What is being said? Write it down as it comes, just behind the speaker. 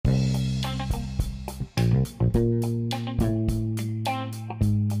Hello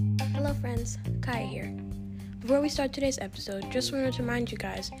friends, Kaya here. Before we start today's episode, just wanted to remind you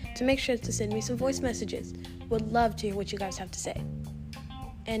guys to make sure to send me some voice messages. Would love to hear what you guys have to say.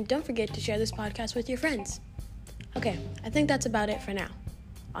 And don't forget to share this podcast with your friends. Okay, I think that's about it for now.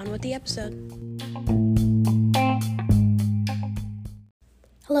 On with the episode.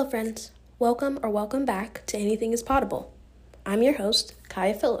 Hello friends, welcome back to Anything is Potable. I'm your host,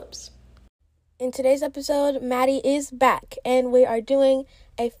 Kaya Phillips. In today's episode, Maddie is back, and we are doing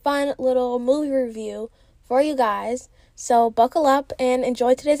a fun little movie review for you guys. So buckle up and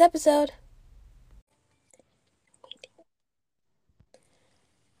enjoy today's episode.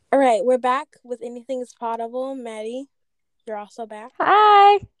 All right, we're back with Anything is Potable. Maddie, you're also back.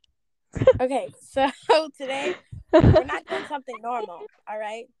 Hi. Okay, so today we're not doing something normal. All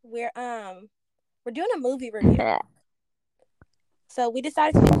right, we're doing a movie review. So we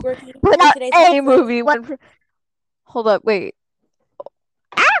decided to be quirky. Not today's a episode. movie. Hold up, wait.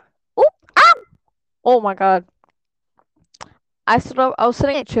 Oop, ah! Oh my god. I was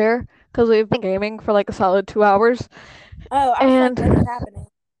sitting in a chair because we've been gaming for like a solid 2 hours. Oh, I was like, what is happening?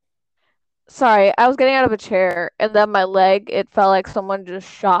 Sorry, I was getting out of a chair and then my leg, it felt like someone just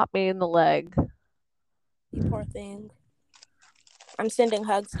shot me in the leg. You poor thing. I'm sending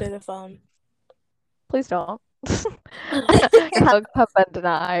hugs through the phone. Please don't. Hugs have been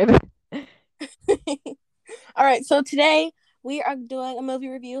denied. All right, so today we are doing a movie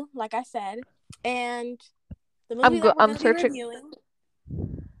review, like I said, and the movie that we're going to be reviewing.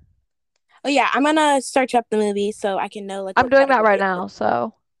 Oh yeah, I'm gonna search up the movie so I can know I'm doing that right now,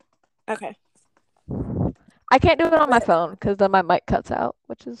 so. Okay. I can't do it on my phone because then my mic cuts out,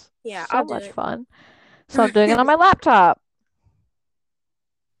 which is so much fun. So I'm doing it on my laptop.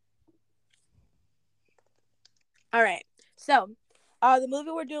 All right. So, the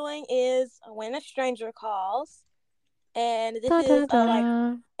movie we're doing is When a Stranger Calls, and this is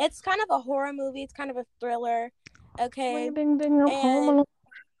like it's kind of a horror movie. It's kind of a thriller. Okay. And,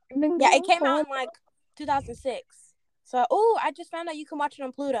 yeah, it came out in like 2006. So, I just found out you can watch it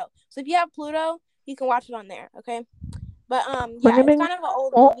on Pluto. So if you have Pluto, you can watch it on there. Okay. But yeah, it's kind of an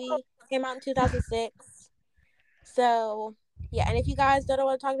old movie. It came out in 2006. So yeah, and if you guys don't know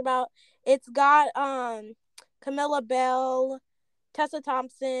what I'm talking about, it's got Camilla Bell, Tessa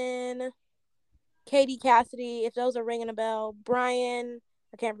Thompson, Katie Cassidy, if those are ringing a bell, Brian,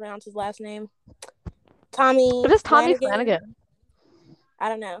 I can't pronounce his last name, Tommy. What is Tommy Flanagan? I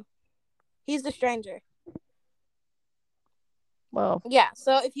don't know. He's the stranger. Well. Yeah,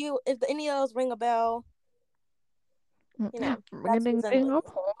 so if any of those ring a bell, you know, that's what's in the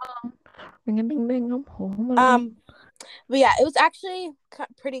movie. But yeah, it was actually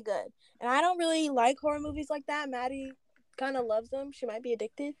pretty good. And I don't really like horror movies like that. Maddie kind of loves them. She might be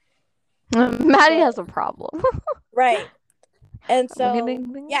addicted. Maddie has a problem. Right. And so,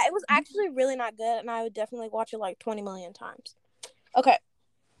 yeah, it was actually really not good. And I would definitely watch it like 20 million times. Okay.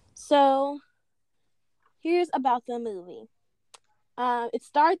 So, here's about the movie. It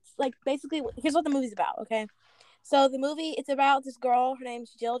starts, like, basically, here's what the movie's about, okay? So, the movie, it's about this girl. Her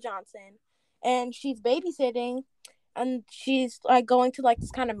name's Jill Johnson. And she's babysitting. And she's like going to like this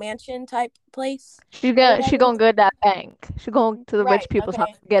kind of mansion type place. She going good that bank. She going to the rich people's house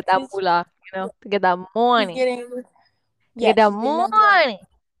to get that moolah, to get that money. Get that money.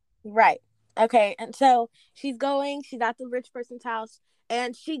 Right. Okay. And so she's at the rich person's house,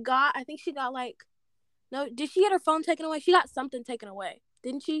 and I think she got like, no, did she get her phone taken away? She got something taken away,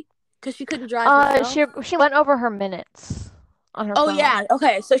 didn't she? Because she couldn't drive herself. She went over her minutes on her phone. Oh yeah.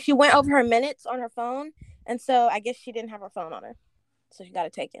 Okay. So she went over her minutes on her phone. And so I guess she didn't have her phone on her, so she got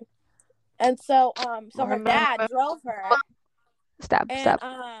it taken. And so, her dad drove her. Stop.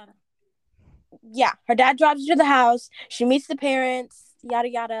 Yeah, her dad drives her to the house. She meets the parents. Yada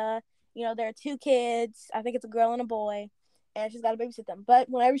yada. You know, there are 2 kids. I think it's a girl and a boy, and she's got to babysit them. But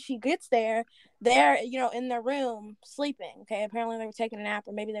whenever she gets there, they're in their room sleeping. Okay, apparently they were taking a nap,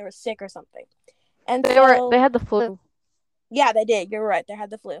 or maybe they were sick or something. And they had the flu. Yeah, they did. You're right. They had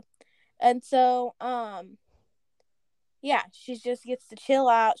the flu. And so, yeah, she just gets to chill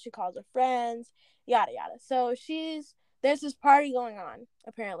out. She calls her friends, yada, yada. So there's this party going on,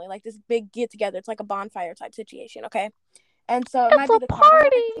 apparently, like this big get together. It's like a bonfire type situation, okay? And so it might be the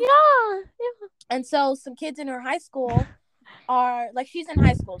party, yeah. And so some kids in her high school are, like, she's in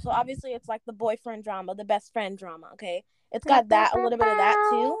high school. So obviously it's like the boyfriend drama, the best friend drama, okay? It's got a little bit of that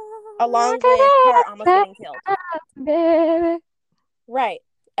too, along with her almost getting killed. Right.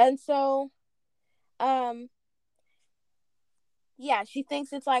 And so, yeah, she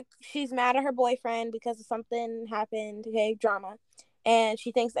thinks it's like she's mad at her boyfriend because something happened, okay, drama. and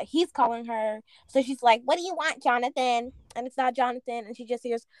she thinks that he's calling her. So she's like, "What do you want, Jonathan?" And it's not Jonathan, and she just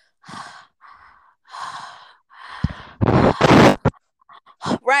hears,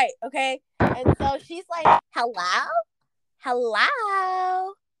 right, okay? And so she's like, "Hello?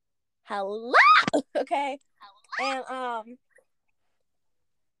 Hello? Hello?" Okay? And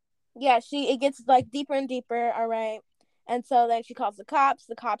yeah, it gets like deeper and deeper, all right? And so then she calls the cops.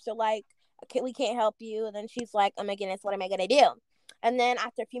 The cops are like, "Okay, we can't help you." And then she's like, "Oh my goodness, what am I gonna do?" And then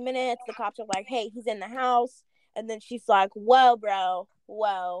after a few minutes, the cops are like, "Hey, he's in the house." And then she's like, "Whoa, bro,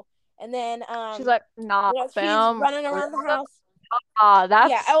 whoa." And then She's like, nah, she's fam. running around the house.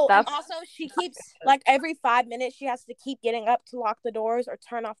 That's and also she keeps like every 5 minutes she has to keep getting up to lock the doors or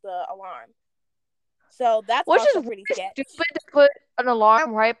turn off the alarm. So that's which also is pretty really sketch. stupid to put an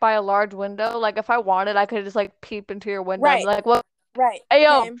alarm right by a large window. Like if I wanted, I could just like peep into your window and be like, "What? Right. Hey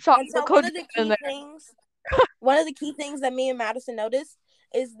yo, Okay. Sean, And what so code you in there?" one of the key things that me and Madison noticed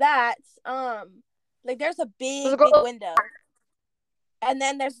is that like there's a big window. And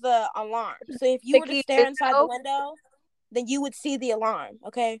then there's the alarm. So if you were to stare inside the window, then you would see the alarm,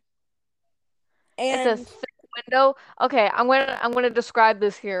 okay? And it's a thick window. Okay, I'm gonna describe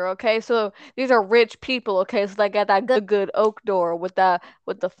this here, okay? So these are rich people, okay? So they got that good oak door with the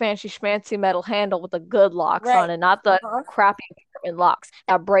fancy schmancy metal handle with the good locks on it, not the crappy locks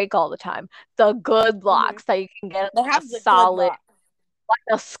that break all the time. The good locks that you can get a solid, like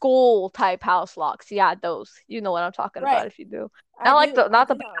a school type house locks. Yeah, those. You know what I'm talking about if you do. Not the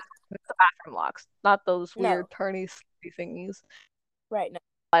bathroom locks, not those weird turny thingies. Right. No.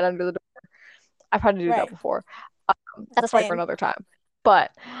 Right under the door. I've had to do that before. That's a story for another time.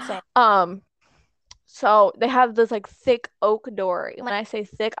 But so they have this like thick oak door. When I say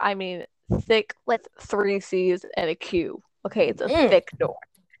thick, I mean thick with 3 C's and a Q. Okay, it's a thick door.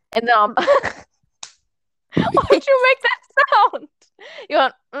 And then why'd you make that sound? You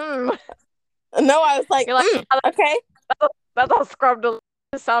went, No, I was like, you're like, okay. That's a scrubbed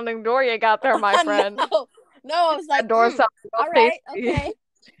sounding door you got there, my friend. No, I was like, door sounds all right, okay.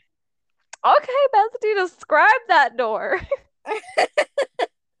 Okay, Bethany, describe that door.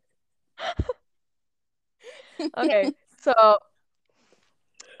 Okay, so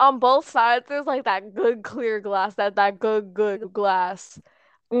on both sides there's like that good clear glass, that good glass.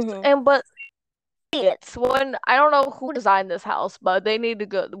 And but it's when I don't know who designed this house, but we need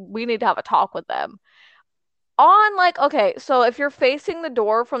to have a talk with them. On like, okay, so if you're facing the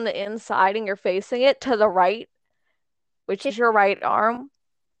door from the inside and you're facing it to the right, which is your right arm,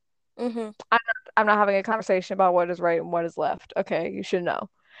 I'm not having a conversation about what is right and what is left. Okay, you should know.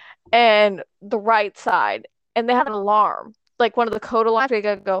 And the right side, and they have an alarm, like one of the code alarms. You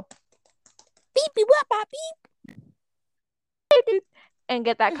gotta go beep beep wap beep, and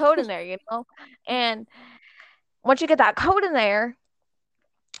get that code in there, you know. And once you get that code in there,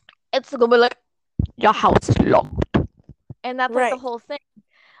 it's gonna be like your house is locked, and that's like the whole thing.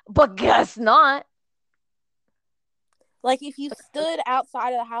 But guess not. Like if you stood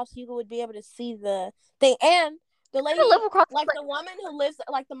outside of the house, you would be able to see the thing. And the lady, like the woman who lives,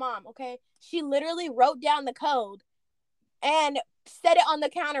 like the mom, okay, she literally wrote down the code and set it on the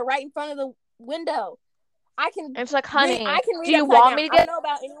counter right in front of the window. And it's like, honey, I can read do you want me to get? I don't know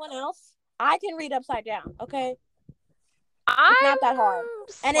about anyone else. I can read upside down. Okay. It's not that hard.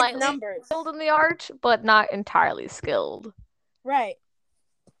 And it's numbers. Skilled in the art, but not entirely skilled. Right.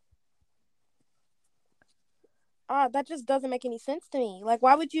 That just doesn't make any sense to me. Like,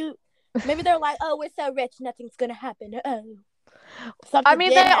 why would you? Maybe they're like, "Oh, we're so rich, nothing's gonna happen." Oh, I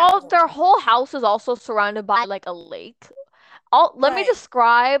mean, their whole house is also surrounded by like a lake. Let me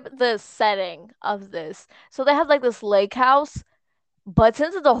describe the setting of this. So they have like this lake house, but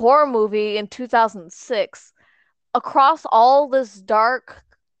since it's a horror movie in 2006, across all this dark,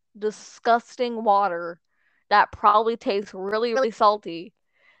 disgusting water that probably tastes really, really salty,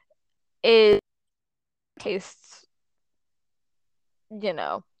 tastes, you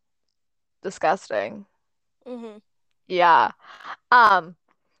know, disgusting. Yeah.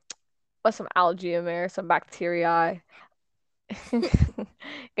 With some algae in there, some bacteria. Gonna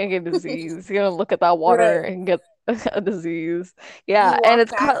get disease. You're gonna look at that water and get a disease. Yeah, and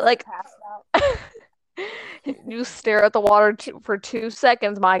it's kind of like you stare at the water for 2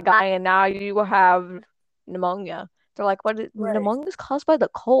 seconds, my guy, and now you have pneumonia. They're like, "What? Pneumonia is caused by the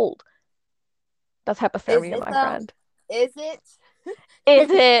cold." That's hypothermia, my friend. Is it? Is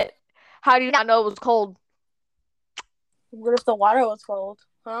it? How do you not know it was cold? What if the water was cold?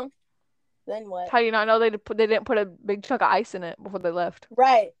 Huh? Then what? How do you not know they didn't put a big chunk of ice in it before they left?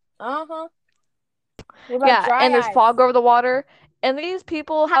 Right. Yeah, and there's fog over the water. And these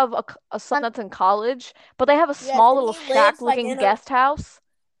people have a son that's in college, but they have a Yes, small and little he lives like shack-looking in a guest house.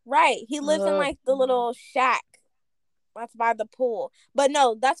 right. He lives in like the little shack that's by the pool. But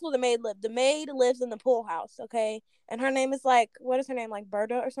no, that's where the maid lived. The maid lives in the pool house, okay? And her name is like, what is her name? Like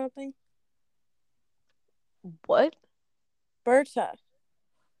Berta or something? What? Berta.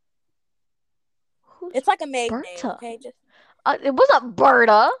 Who's It's like a maid name, Berta? okay? Just It wasn't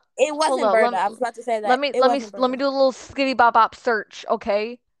Berta. it Hold wasn't up, Berta. I was about to say that. It wasn't let me Berta. do a little skitty bop bop search,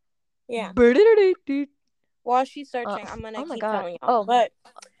 okay? Yeah. Berta. While she's searching, I'm gonna Oh my keep God. telling y'all. But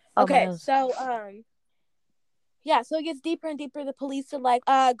Oh my okay, nose. so yeah, so it gets deeper and deeper. The police are like,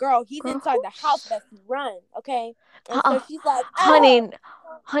 girl, he's inside the house. Best run, okay? And so she's like, honey,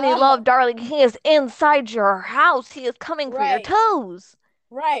 love, darling, he is inside your house. He is coming for your right, toes.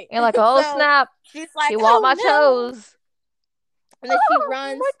 right. And like, oh So snap, she's like, he want my oh no. toes. And then she My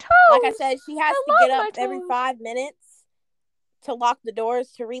runs. Like I toes. said, she has I to get love up my every toes. 5 minutes to lock the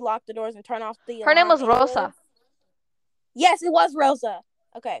doors, to relock the doors, and turn off the Her name alarm was anyways. Rosa. Yes, it was Rosa.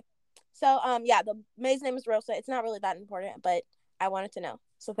 Okay. So, yeah, the maid's name is Rosa. It's not really that important, but I wanted to know.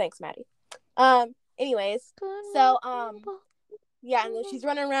 So thanks, Maddie. Anyways, so, yeah, and then she's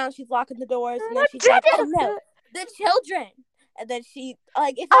running around, she's locking the doors, and then she's like, oh no, the children. And then she,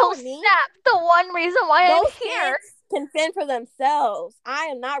 like, if that were me, snap, the one reason why I'm here. Kids can fend for themselves. I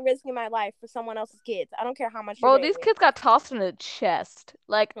am not risking my life for someone else's kids. I don't care how much. Bro, these kids got tossed in a chest.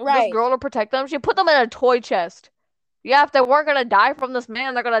 Like, right. This girl to protect them, she put them in a toy chest. Yeah, if they weren't gonna die from this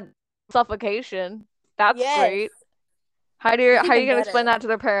man, they're gonna suffocation. That's great. How are you gonna explain that to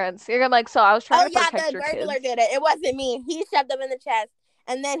their parents? You're gonna be like, so I was trying to protect your kids. Oh yeah, the burglar did it. It wasn't me. He shoved them in the chest,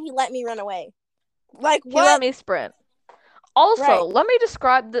 and then he let me run away. Like what? He let me sprint. Also, let me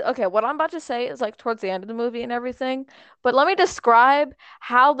describe what I'm about to say is like towards the end of the movie and everything, but let me describe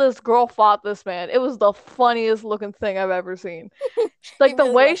how this girl fought this man. It was the funniest looking thing I've ever seen. Like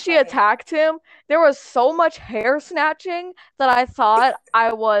the way she attacked him, there was so much hair snatching that I thought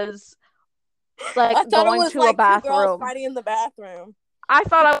I was like going to a bathroom. 2 girls fighting in the bathroom. I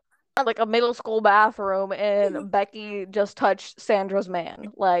thought I was like a middle school bathroom and Becky just touched Sandra's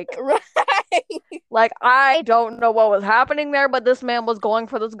man. Like right. Like, I don't know what was happening there, but this man was going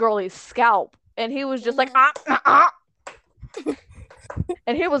for this girlie's scalp. And he was just like,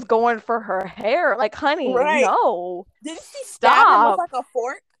 and he was going for her hair. Like, honey, no. Didn't she stab him with like a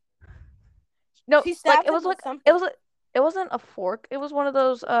fork? No, she stabbed him with something. It wasn't a fork. It was one of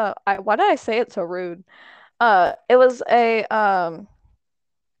those, why did I say it so rude? It was a,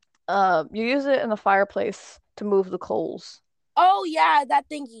 you use it in the fireplace to move the coals. Oh, yeah, that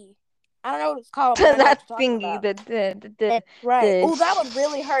thingy. I don't know what it's called. That thingy. Right. Oh, that would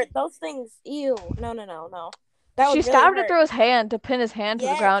really hurt. Those things. Ew. No. She stabbed it through his hand to pin his hand to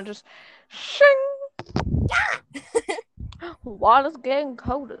the ground. Just shing. Water's getting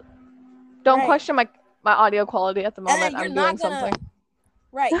colder. Don't question my audio quality at the moment. I'm doing something.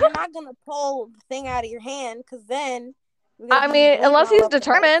 Right. You're not gonna pull the thing out of your hand because then. I mean, unless he's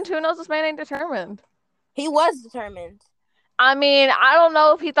determined. Who knows? This man ain't determined. He was determined. I mean, I don't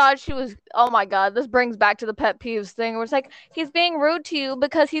know if he thought she was. Oh my God, this brings back to the pet peeves thing where it's like he's being rude to you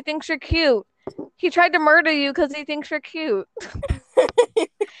because he thinks you're cute. He tried to murder you because he thinks you're cute.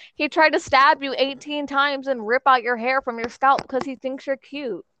 He tried to stab you 18 times and rip out your hair from your scalp because he thinks you're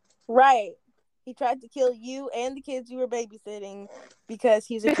cute. Right. He tried to kill you and the kids you were babysitting because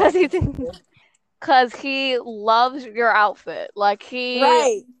he loves your outfit. Like He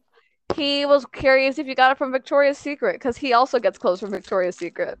was curious if you got it from Victoria's Secret because he also gets clothes from Victoria's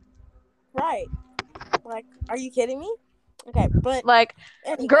Secret. Right. Like, are you kidding me? Okay, but like,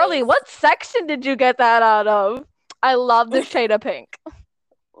 anyways. Girlie, what section did you get that out of? I love the shade of pink.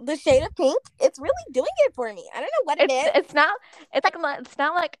 The shade of pink? It's really doing it for me. I don't know what it is. It's not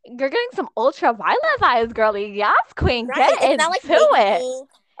like you're getting some ultraviolet vibes, girlie. Yes, queen. Right. Get into like it.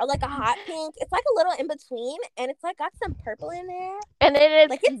 Or like a hot pink. It's like a little in between, and it's like got some purple in there. And it is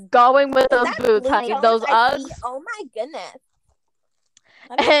like going with those boots, honey. Those Uggs. Oh my goodness.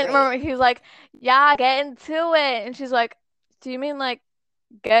 And remember, he's like, "Yeah, get into it," and she's like, "Do you mean like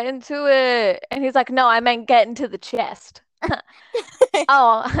get into it?" And he's like, "No, I meant get into the chest."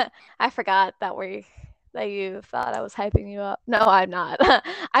 Oh, I forgot that you thought I was hyping you up. No, I'm not.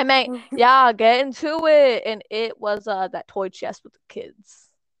 I meant, yeah, get into it, and it was that toy chest with the kids.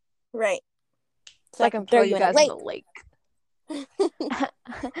 Right. So I can throw you guys in the lake.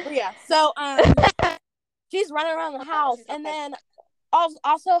 Yeah. So she's running around the house, and then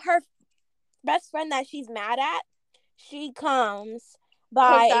also her best friend that she's mad at, she comes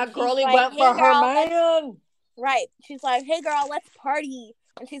by. That girlie went for her man. Right. She's like, "Hey girl, let's party."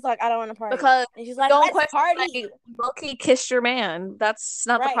 And she's like, I don't want to party. Because and she's like, don't let's party. Low-key kissed your man. That's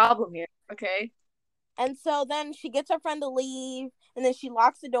not the problem here, okay? And so then she gets her friend to leave, and then she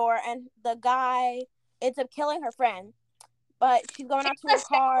locks the door, and the guy ends up killing her friend. But she's going out to her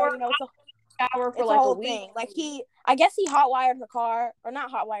car, you know, it's a whole thing. Like I guess he hotwired her car, or not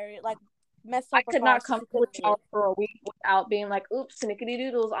hotwired it, like messed up her car. I could not come to a shower for a week without being like, oops, snickety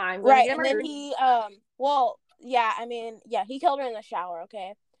doodles, I'm gonna get murdered. And then he, he killed her in the shower,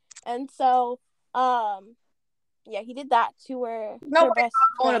 okay? And so, he did that to her. No,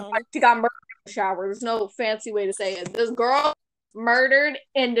 she got murdered in the shower. There's no fancy way to say it. This girl murdered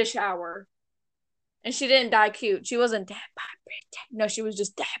in the shower. And she didn't die cute. She wasn't dead by birthday. No, she was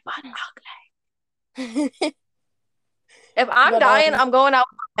just dead by ugly. If I'm dying, I'm going out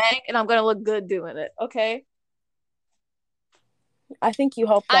to the bank and I'm going to look good doing it, okay? I think you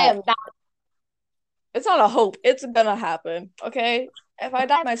hope that. I am not. It's not a hope. It's going to happen, okay? If I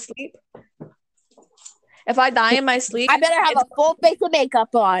die in my sleep. I better have a full face of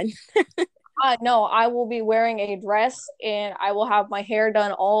makeup on. No, I will be wearing a dress and I will have my hair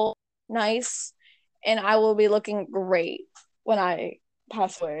done all nice. And I will be looking great when I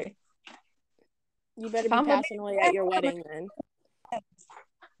pass away. You better be passing away at your wedding then.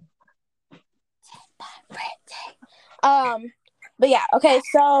 But yeah, okay,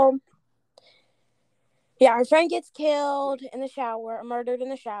 so her friend gets killed in the shower, murdered in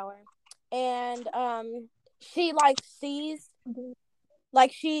the shower. And she sees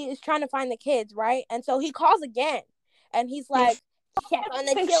she is trying to find the kids, right? And so he calls again and he's like, check on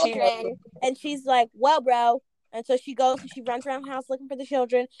the children. And she's like, well, bro. And so she goes and she runs around the house looking for the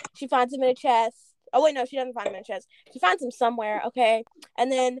children. She finds them in a chest. Oh, wait, no, she doesn't find them in a chest. She finds them somewhere, okay? And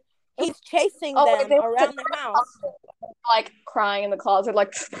then he's chasing them around the house. Like crying in the closet,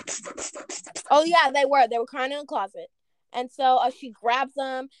 like. Oh, yeah, they were. They were crying in the closet. And so she grabs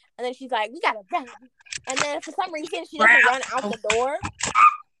them and then she's like, we gotta run. And then for some reason, she doesn't run out the door.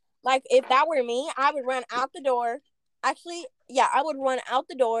 Like, if that were me, I would run out the door. Actually, I would run out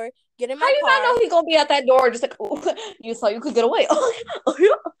the door, get in my car. How you not know he's gonna be at that door just like, oh, you thought you could get away. Oh, yeah.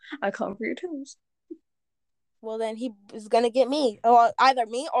 I come for your tunes. Well, then he is gonna get me. Or either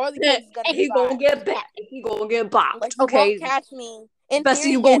me or the kids is gonna He's gonna get back. He's gonna get blocked. Like, okay. Won't catch me. In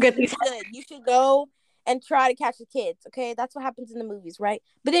theory, you won't get these. You should go and try to catch the kids, okay? That's what happens in the movies, right?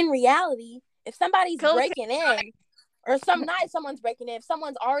 But in reality, if somebody's breaking in, or someone's breaking in, if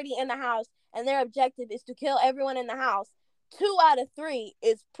someone's already in the house and their objective is to kill everyone in the house, 2 out of 3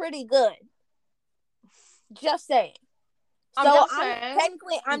 is pretty good. Just saying. I'm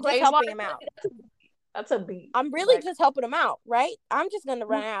just helping him out. That's a beat. I'm really just helping him out, right? I'm just gonna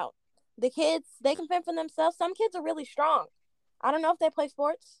run out. The kids, they can fend for themselves. Some kids are really strong. I don't know if they play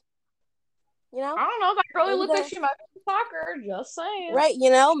sports. You know? I don't know. That girl looks like she might be soccer. Just saying. Right, you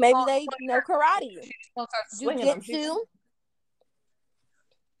know, maybe they know karate. Jiu-jitsu.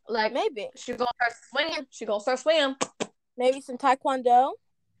 Like, maybe. She's gonna start swinging. She's gonna start swinging. Maybe some taekwondo.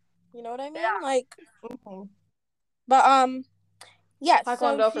 You know what I mean? Yeah. Like, but, yeah.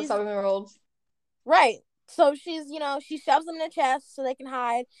 Taekwondo for 7-year-olds. Right. So she shoves them in the chest so they can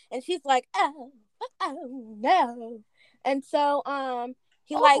hide. And she's like, oh no. And so,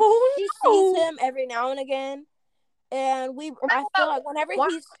 she sees him every now and again. And I feel like whenever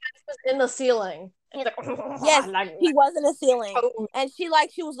he's in the ceiling. Yes, he was in the ceiling. And she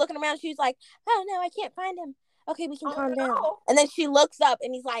was looking around. She's like, oh no, I can't find him. Okay, we can calm down. And then she looks up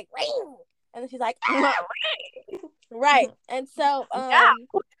and he's like, ring. And then she's like, ah. Right. And so,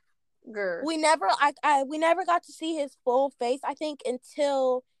 we never got to see his full face, I think,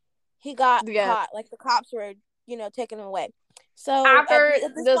 until he got caught. Like, the cops were, taking him away. So after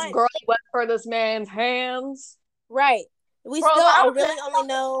this girl went for this man's hands. Right. We really only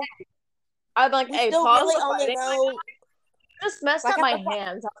know. I'm like, hey, know. Just messed up my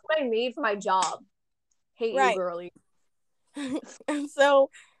hands. That's what I need for my job. Hate you, girly. And so,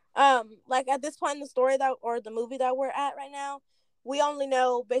 at this point in the story or the movie that we're at right now, we only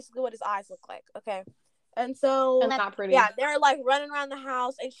know basically what his eyes look like. Okay. And so, and not pretty. Yeah, they're running around the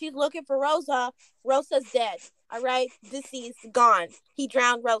house, and she's looking for Rosa. Rosa's dead. All right, deceased, gone. He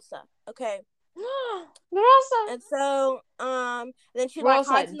drowned Rosa. Okay. Rosa. And so, then she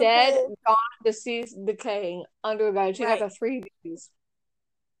Rosa dead, gone, deceased, decaying, underground. She got the 3 Ds.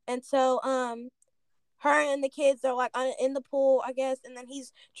 And so, her and the kids are in the pool, I guess, and then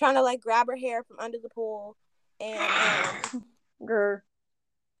he's trying to grab her hair from under the pool, and Grr.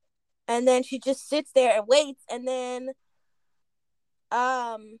 And then she just sits there and waits, and then,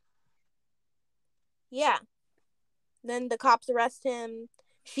 then the cops arrest him.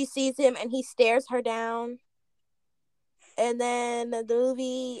 She sees him, and he stares her down. And then the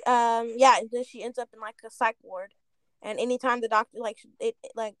movie, then she ends up in like a psych ward, and anytime the doctor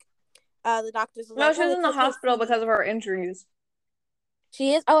the doctors no, like, she was in the hospital because of her injuries.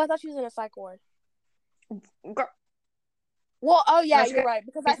 She is. Oh, I thought she was in a psych ward. Girl. Well, oh yeah, you're right,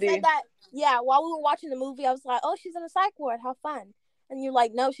 because I said that. Yeah, while we were watching the movie, I was like, "Oh, she's in a psych ward. How fun!" And you're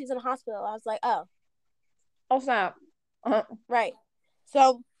like, "No, she's in a hospital." I was like, "Oh, snap!" Right.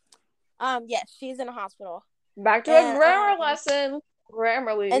 So, yes, she's in a hospital. Back to a grammar lesson.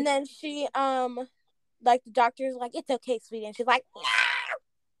 Grammarly. And then she, like the doctor's like, "It's okay, sweetie," and she's like, "No."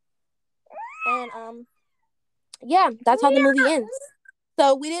 And yeah, that's how the movie ends.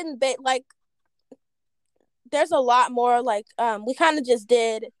 So we didn't like. There's a lot more like we kind of just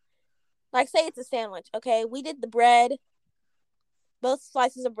did, like, say it's a sandwich, okay? We did the bread, both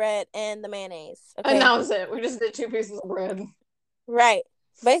slices of bread, and the mayonnaise. Okay? And that was it. We just did 2 pieces of bread. Right.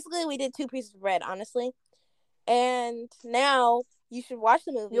 Basically, we did 2 pieces of bread, honestly. And now you should watch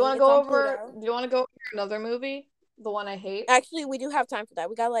the movie. You want to go over? Do you want to go over another movie? The one I hate. Actually, we do have time for that.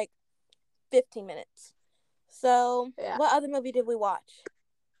 We got like 15 minutes. So, What other movie did we watch?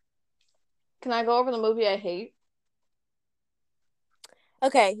 Can I go over the movie I hate?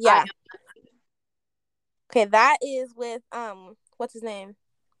 Okay, yeah. Okay, that is with what's his name?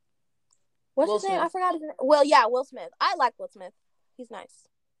 What's his name? I forgot his name. Well, yeah, Will Smith. I like Will Smith. He's nice.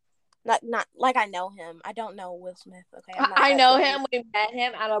 Not like I know him. I don't know Will Smith. Okay, I know him. We met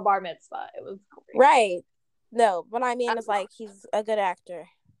him at a bar mitzvah. It was great. Right. No, what I mean is like he's a good actor.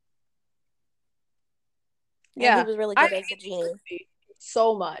 Yeah, and he was really good as a genie.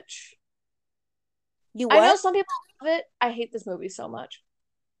 So much. You what? I know some people love it. I hate this movie so much.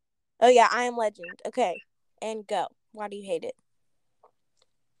 Oh yeah, I Am Legend. Okay, and go. Why do you hate it?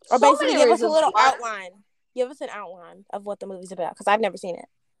 Or so basically, give us a little outline. Give us an outline of what the movie's about, because I've never seen it.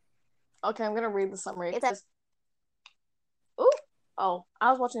 Okay, I'm gonna read the summary. Oh,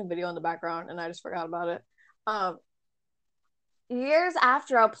 I was watching a video in the background and I just forgot about it. Years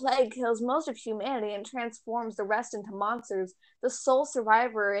after a plague kills most of humanity and transforms the rest into monsters, the sole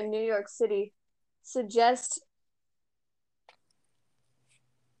survivor in New York City suggests,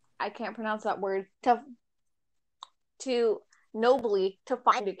 I can't pronounce that word, to nobly to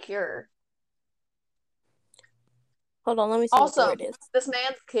find a cure. Hold on, let me see also, what the word is.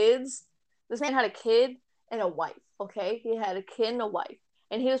 This man had a kid and a wife, okay? He had a kid and a wife.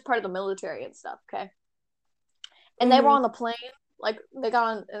 And he was part of the military and stuff, okay? And they were on the plane, like, they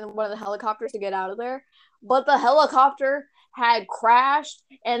got on in one of the helicopters to get out of there. But the helicopter had crashed,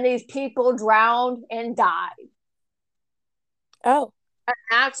 and these people drowned and died. Oh. And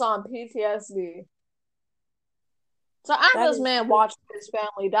that's on PTSD. So after this man watched his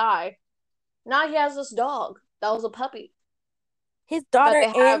family die, now he has this dog. That was a puppy. His daughter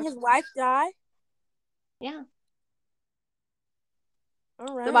and his wife die? Yeah.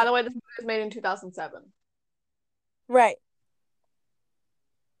 All right. So, by the way, this movie was made in 2007. Right.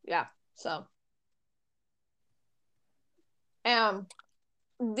 Yeah, so.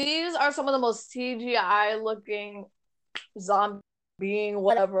 These are some of the most CGI looking zombie being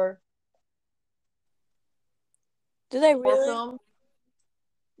whatever. Do they really? Film.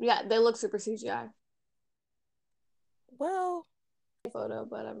 Yeah, they look super CGI. Well, photo,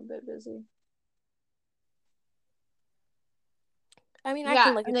 but I'm a bit busy. I mean, I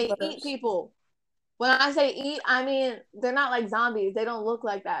can look at they eat people. When I say eat, I mean they're not like zombies. They don't look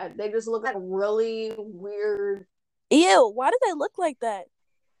like that. They just look like really weird. Ew! Why do they look like that?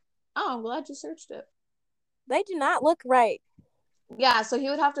 Oh, I'm glad you searched it. They do not look right. Yeah, so he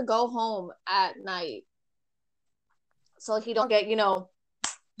would have to go home at night, so he don't get,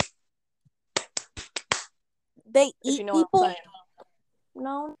 They eat people? What I'm saying.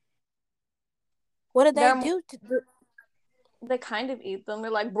 No. What did they do? They kind of eat them.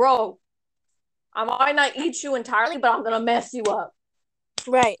 They're like, bro, I might not eat you entirely, but I'm gonna mess you up.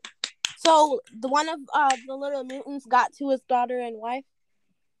 Right. So the one of the little mutants got to his daughter and wife?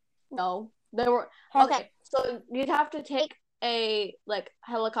 No, they were okay. So you'd have to take a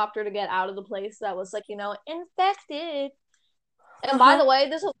helicopter to get out of the place that was infected. And by the way,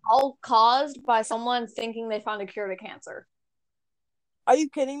 this was all caused by someone thinking they found a cure to cancer. Are you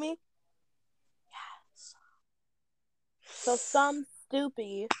kidding me? Yes. So some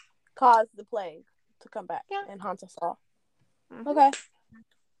stupid caused the plague to come back and haunt us all. Mm-hmm. Okay.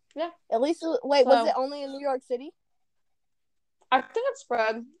 Yeah. At least, was it only in New York City? I think it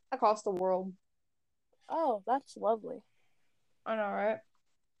spread across the world. Oh, that's lovely. I know, right?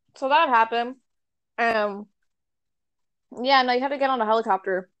 So that happened. Yeah, no, you had to get on a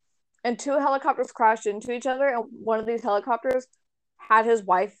helicopter. And 2 helicopters crashed into each other, and one of these helicopters had his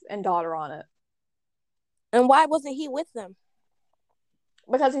wife and daughter on it. And why wasn't he with them?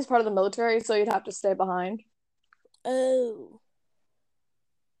 Because he's part of the military, so you'd have to stay behind. Oh.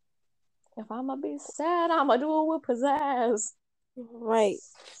 If I'ma be sad, I'ma do it with pizzazz. Right.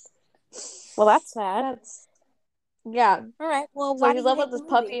 Well, that's sad. Yeah. All right. Well, so why he do loved you with this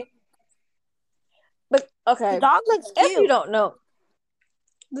puppy? But okay. The dog looks cute. If you don't know,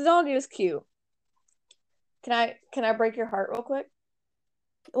 the dog is cute. Can I break your heart real quick?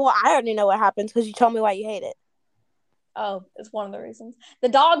 Well, I already know what happens because you told me why you hate it. Oh, it's one of the reasons. The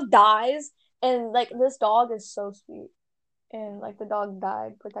dog dies, and like this dog is so sweet, and like the dog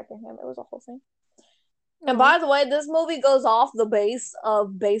died protecting him. It was a whole thing. And by the way, this movie goes off the base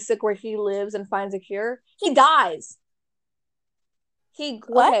of Basic, where he lives and finds a cure. He dies.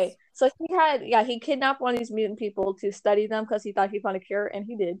 Okay, so he kidnapped one of these mutant people to study them because he thought he found a cure, and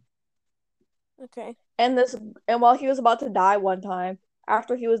he did. Okay. And while he was about to die one time,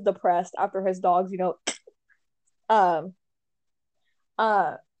 after he was depressed after his dogs, because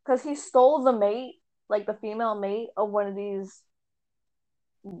he stole the mate, like the female mate of one of these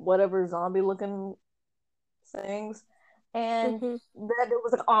whatever zombie looking things, and that it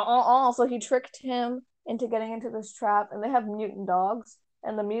was like so he tricked him into getting into this trap, and they have mutant dogs,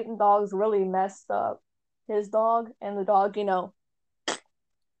 and the mutant dogs really messed up his dog, and the dog,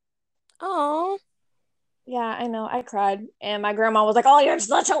 Oh. Yeah, I know. I cried, and my grandma was like, "Oh, you're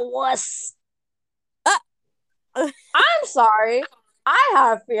such a wuss." I'm sorry. I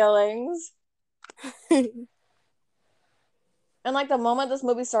have feelings. And like the moment this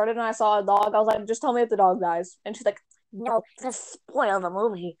movie started and I saw a dog, I was like, "Just tell me if the dog dies." And she's like, "No, just spoil the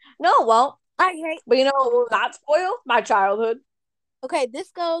movie." No, it won't. I hate. But you know what will not spoil? My childhood. Okay,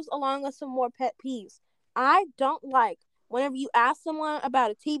 this goes along with some more pet peeves. I don't like whenever you ask someone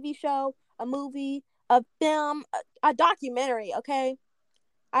about a TV show, a movie, a film, a documentary, okay?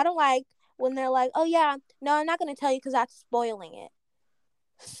 I don't like when they're like, "Oh yeah, no, I'm not going to tell you because that's spoiling it."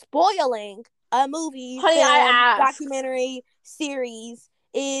 Spoiling a movie, Honey, film, documentary, series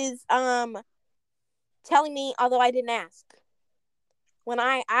is telling me, although I didn't ask. When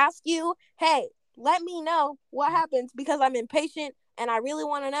I ask you, hey, let me know what happens because I'm impatient and I really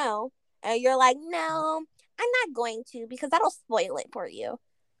want to know, and you're like, no, I'm not going to because that'll spoil it for you.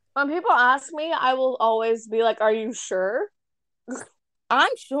 When people ask me, I will always be like, "Are you sure?"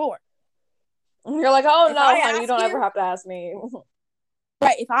 I'm sure. You're like, "Oh, no, honey, you don't ever have to ask me."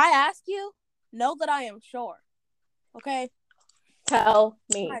 Right. If I ask you, know that I am sure. Okay? Tell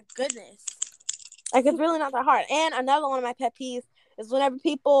me. My goodness. Like, it's really not that hard. And another one of my pet peeves is whenever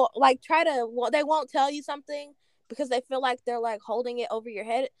people, like, they won't tell you something because they feel like they're, like, holding it over your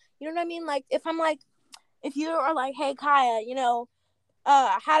head. You know what I mean? Like, if you are like, "Hey, Kaya,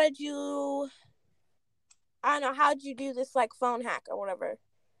 how'd you do this, like, phone hack or whatever?"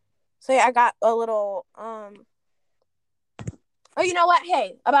 So, yeah, I got a little, oh, you know what?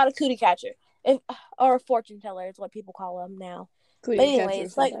 Hey, about a cootie catcher. Or a fortune teller is what people call them now. Cootie but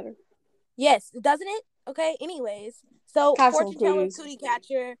anyways, like, better. Yes, doesn't it? Okay, anyways. So, fortune teller, cootie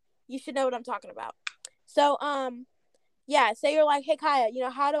catcher, you should know what I'm talking about. So, yeah, say you're like, "Hey, Kaya,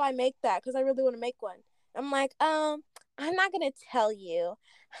 how do I make that? Because I really want to make one." I'm like, I'm not going to tell you.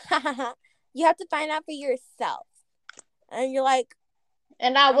 You have to find out for yourself. And you're like,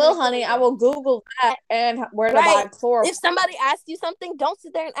 and I will, honey. I will Google that and where to buy chloroform. If somebody asks you something, don't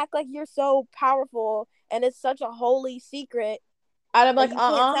sit there and act like you're so powerful and it's such a holy secret. I'm like,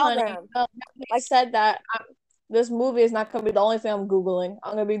 honey. No, I said that this movie is not going to be the only thing I'm Googling.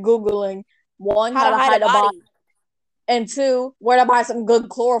 I'm going to be Googling, one, how to hide a body. And two, where to buy some good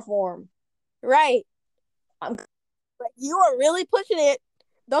chloroform. Right. You are really pushing it.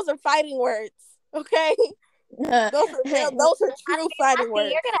 Those are fighting words. Okay? Those are true fighting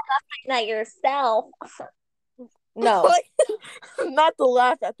words. You're gonna find that yourself. No. Not the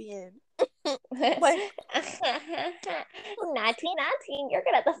laugh at the end. Like, naughty. You're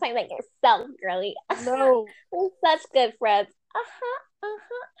gonna have to find that yourself, girly. No. Such good friends.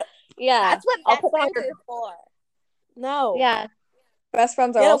 Yeah. That's what best friends are for. No. Yeah. Best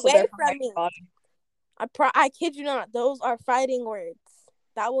friends are also there from me. I kid you not. Those are fighting words.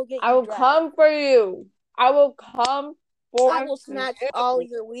 That will get you. I will come for you. I will come for you. I will snatch all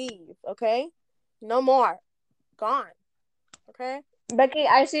your weave, okay? No more. Gone. Okay? Becky,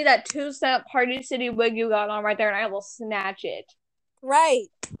 I see that 2-cent Party City wig you got on right there, and I will snatch it. Right.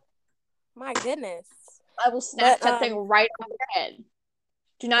 My goodness. I will snatch that thing right on your head.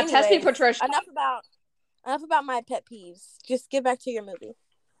 Do not test me, Patricia. Enough about my pet peeves. Just get back to your movie.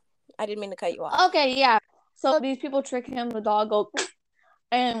 I didn't mean to cut you off. Okay, yeah. So these people trick him, the dog goes,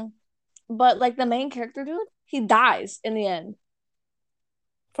 but like the main character dude, he dies in the end.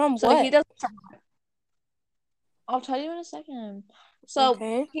 From so what? He doesn't survive. I'll tell you in a second.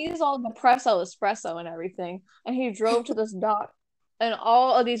 So he's all depresso espresso and everything, and he drove to this dock, and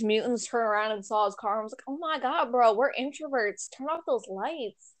all of these mutants turned around and saw his car. I was like, "Oh my god, bro, we're introverts. Turn off those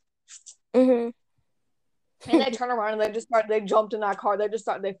lights." And they turned around and they jumped in that car. They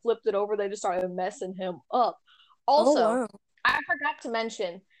flipped it over. They just started messing him up. Also, I forgot to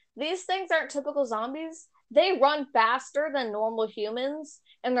mention, these things aren't typical zombies. They run faster than normal humans,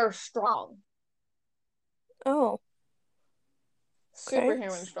 and they're strong. Oh.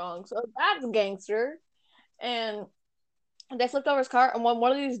 Superhuman strong. So that's gangster. And they flipped over his car, and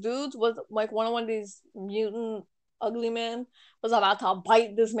one of these dudes was like one of these mutant ugly men was about to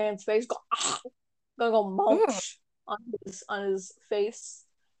bite this man's face, gonna go munch on his face.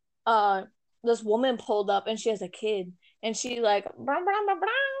 This woman pulled up and she has a kid, and she like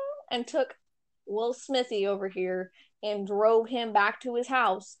and took Will Smithy over here and drove him back to his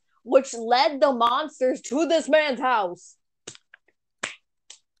house, which led the monsters to this man's house.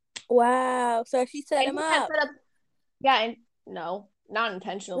 Wow. So she set him up. Yeah, and no, not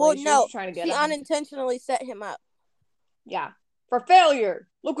intentionally. Well, she was trying to get she him. unintentionally set him up. Yeah. For failure.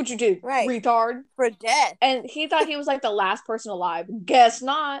 Look what you did, retard. For death. And he thought he was like the last person alive. Guess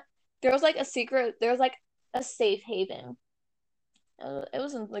not. There was like a safe haven. It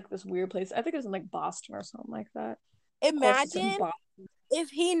was in like this weird place. I think it was in like Boston or something like that. Imagine if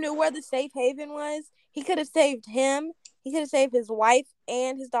he knew where the safe haven was, he could have saved him. He could have saved his wife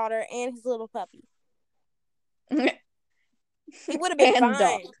and his daughter and his little puppy. He would have been fine.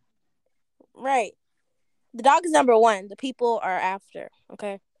 Dog. Right. The dog is number one. The people are after.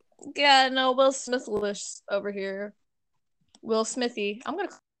 Okay. Yeah, no, Will Smith-less over here. Will Smithy. I'm gonna.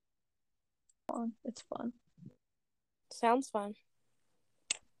 It's fun. Sounds fun.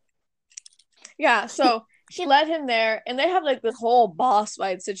 Yeah, so she led him there, and they have like this whole boss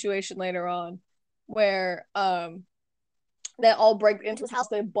fight situation later on, where they all break into his house.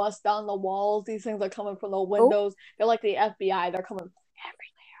 They bust down the walls. These things are coming from the windows. They're like the FBI. They're coming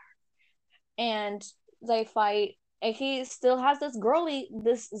everywhere, and they fight. And he still has this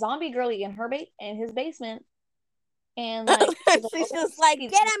zombie girly in his basement. And like she's just like,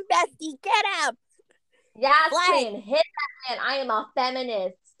 get him, bestie, get him. Yasmin, hit that man. I am a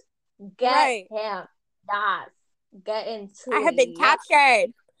feminist. Get him. Yes. Get into it. I have been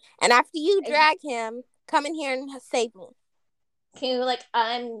captured. And after you drag him, come in here and save me. Can you like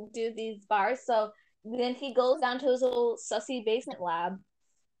undo these bars? So then he goes down to his little sussy basement lab.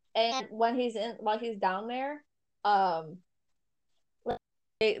 And while he's down there,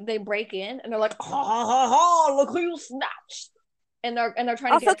 they break in and they're like, ha ha ha ha, look who you snatched. And they're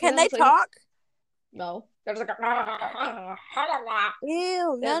trying to get can they talk? No. They're just like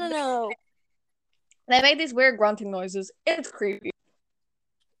ew, no. They made these weird grunting noises. It's creepy.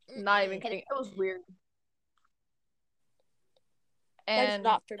 Not even kidding. It was weird. And that's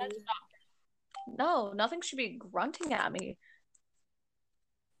not for me. No, nothing should be grunting at me.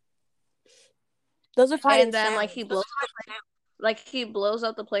 Those are fine. And then he blows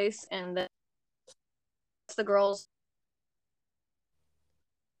up the place, and then the girls.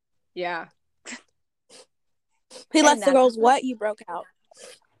 Yeah. He lets the girls what? You broke out.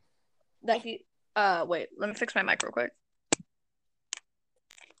 That he wait, let me fix my mic real quick.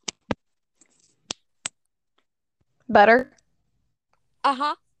 Better?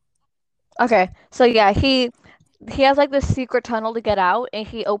 Uh-huh. Okay. So yeah, he has like this secret tunnel to get out, and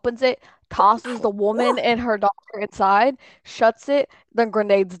he opens it, tosses the woman and her daughter inside, shuts it, then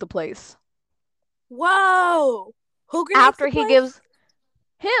grenades the place. Whoa! Who grenades after the place? He gives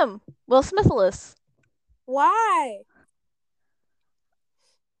him Will Smithless. Why?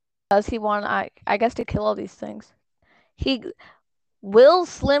 Does he want I guess to kill all these things? Will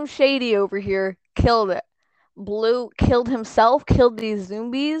Slim Shady over here killed it. Killed himself, killed these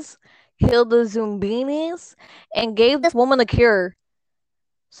zombies, killed the zombinis, and gave this woman a cure.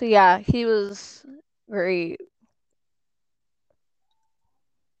 So yeah, he was very.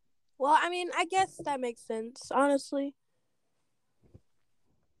 Well, I mean, I guess that makes sense, honestly.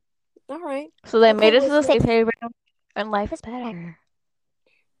 All right. So they made it to the safe haven, and life is better.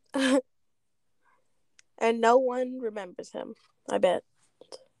 And no one remembers him, I bet.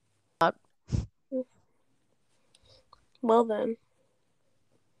 Well then.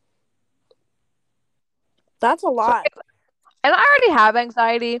 That's a lot. And I already have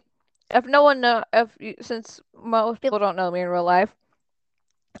anxiety. Since most people don't know me in real life,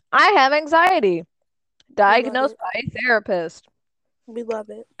 I have anxiety. Diagnosed by a therapist. We love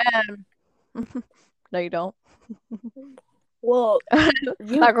it. No, you don't. Well,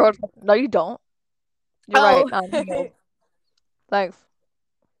 no, you don't. You're right. Thanks.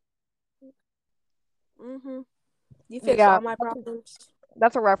 Mm-hmm. You fixed all my problems.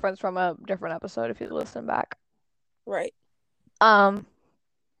 That's a reference from a different episode if you listen back. Right.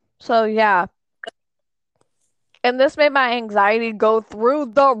 So yeah. And this made my anxiety go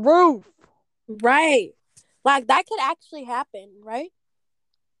through the roof. Right. Like that could actually happen, right?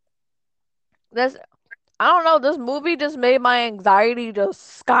 I don't know, this movie just made my anxiety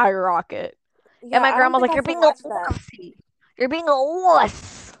just skyrocket. Yeah, and my grandma's like, "You're being a wussy. You're being a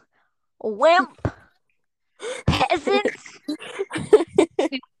wuss. A wimp. Peasant.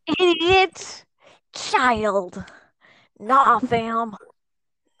 You idiot. Child. Nah, fam.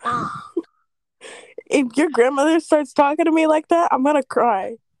 Nah." If your grandmother starts talking to me like that, I'm gonna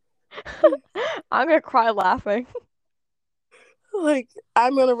cry. I'm gonna cry laughing. Like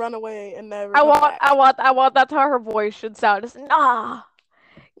I'm gonna run away and never. I want that's how her voice should sound. It's nah,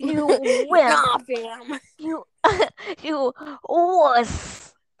 you wimp. Nah, fam. You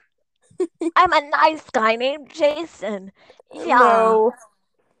wuss. I'm a nice guy named Jason. Yeah. No.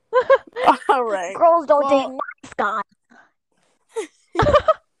 All right. Girls don't date nice guys.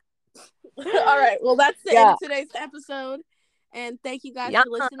 All right. Well, that's the end of today's episode. And thank you guys for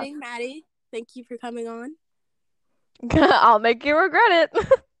listening. Maddie, thank you for coming on. I'll make you regret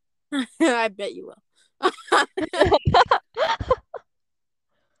it. I bet you will.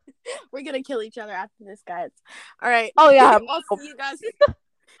 We're going to kill each other after this, guys. All right. Oh, yeah. We'll see you guys.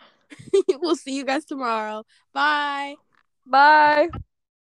 We'll see you guys tomorrow. Bye. Bye.